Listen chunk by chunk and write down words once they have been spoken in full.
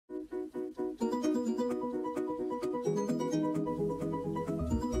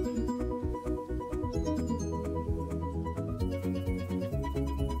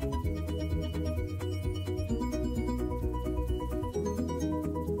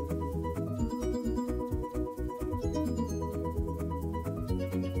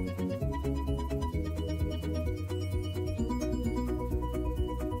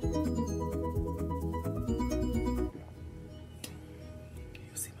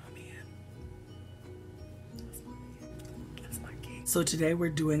So today we're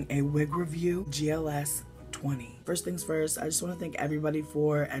doing a wig review, GLS20. First things first, I just want to thank everybody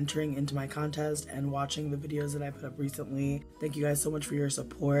for entering into my contest and watching the videos that I put up recently. Thank you guys so much for your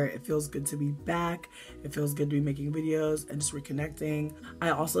support. It feels good to be back. It feels good to be making videos and just reconnecting. I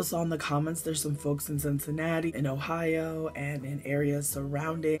also saw in the comments there's some folks in Cincinnati, in Ohio, and in areas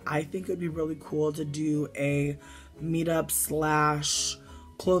surrounding. I think it would be really cool to do a meetup slash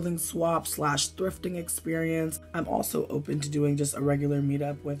clothing swap slash thrifting experience. I'm also open to doing just a regular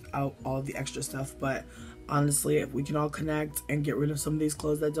meetup without all of the extra stuff, but honestly, if we can all connect and get rid of some of these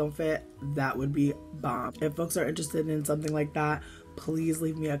clothes that don't fit, that would be bomb. If folks are interested in something like that, please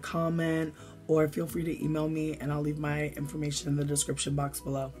leave me a comment or feel free to email me and I'll leave my information in the description box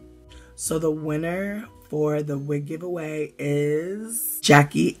below. So the winner for the wig giveaway is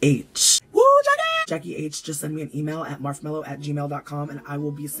Jackie H. Woo, Jackie! Jackie H, just send me an email at marfmellow@gmail.com and I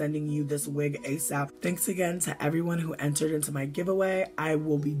will be sending you this wig ASAP. Thanks again to everyone who entered into my giveaway. I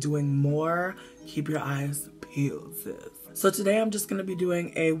will be doing more. Keep your eyes peeled, sis. So today I'm just going to be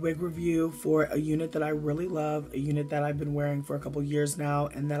doing a wig review for a unit that I really love, a unit that I've been wearing for a couple years now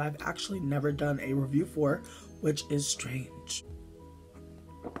and that I've actually never done a review for, which is strange.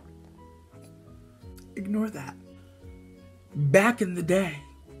 Ignore that. Back in the day,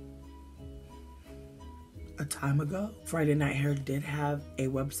 a time ago, FridayNightHair did have a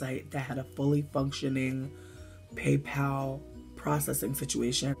website that had a fully functioning PayPal processing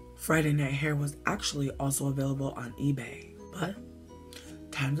situation. FridayNightHair was actually also available on eBay, but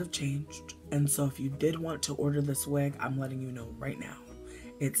times have changed. And so if you did want to order this wig, I'm letting you know right now,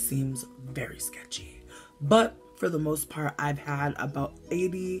 it seems very sketchy. But for the most part, I've had about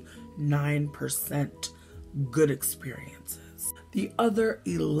 89% good experiences. The other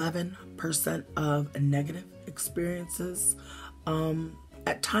 11% of negative experiences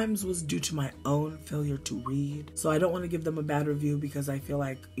at times was due to my own failure to read. So I don't want to give them a bad review because I feel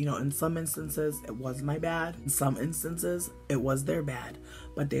like, you know, in some instances it was my bad. In some instances it was their bad.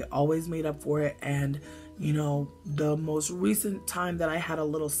 But they always made up for it. And, you know, the most recent time that I had a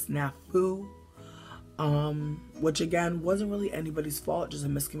little snafu, which again wasn't really anybody's fault, just a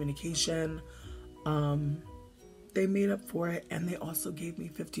miscommunication, they made up for it and they also gave me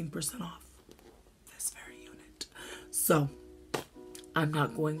 15% off this very unit. So I'm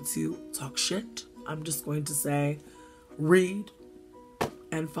not going to talk shit. I'm just going to say read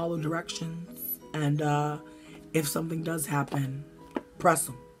and follow directions, and if something does happen, press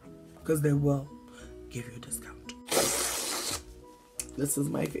them because they will give you a discount. This is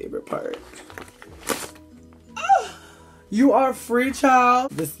my favorite part. You are free,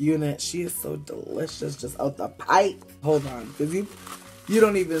 child. This unit, she is so delicious, just out the pipe. Hold on, because you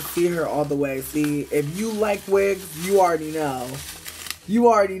don't even see her all the way. See, if you like wigs, you already know. You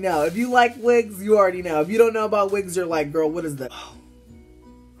already know. If you like wigs, you already know. If you don't know about wigs, you're like, girl, what is that?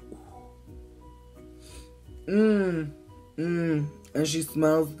 And she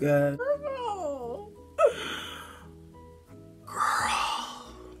smells good.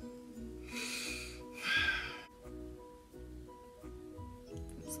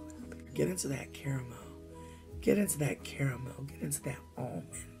 Get into that caramel. Get into that caramel. Get into that almond.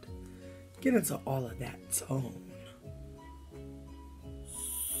 Get into all of that tone.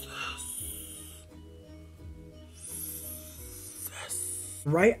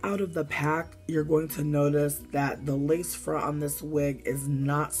 Right out of the pack, you're going to notice that the lace front on this wig is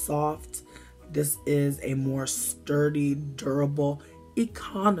not soft. This is a more sturdy, durable,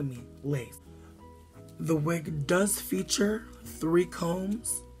 economy lace. The wig does feature 3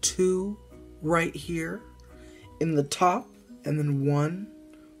 combs. 2 right here in the top and then 1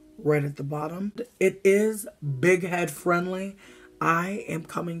 right at the bottom. It is big head friendly. I am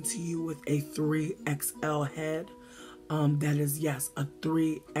coming to you with a 3XL head. That is, yes, a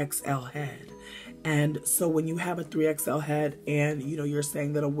 3XL head. And so when you have a 3XL head and, you know, you're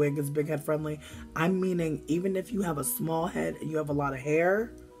saying that a wig is big head friendly, I'm meaning even if you have a small head and you have a lot of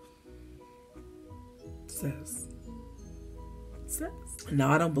hair, sis.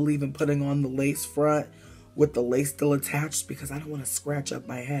 Now, I don't believe in putting on the lace front with the lace still attached because I don't want to scratch up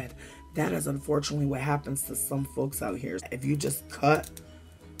my head. That is unfortunately what happens to some folks out here. If you just cut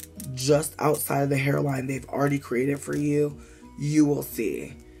just outside of the hairline they've already created for you, you will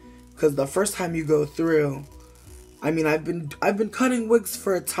see. Because the first time you go through, I mean, I've been cutting wigs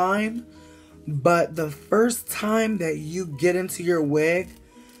for a time, but the first time that you get into your wig,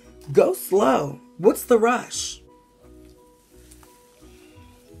 go slow. What's the rush?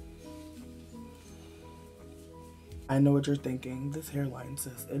 I know what you're thinking. This hairline,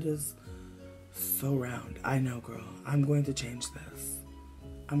 sis, it is so round. I know, girl. I'm going to change this.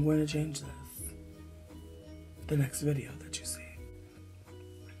 I'm going to change this. The next video that you see.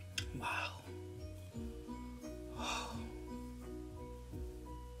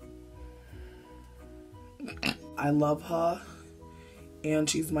 I love her and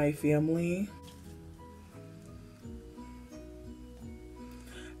she's my family.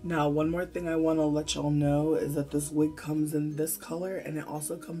 Now, one more thing I want to let y'all know is that this wig comes in this color and it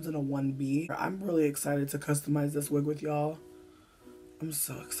also comes in a 1B. I'm really excited to customize this wig with y'all. I'm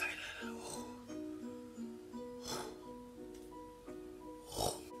so excited.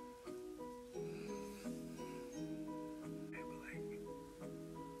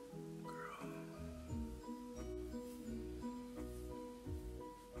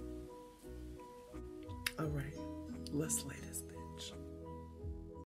 Alright, let's lay this thing.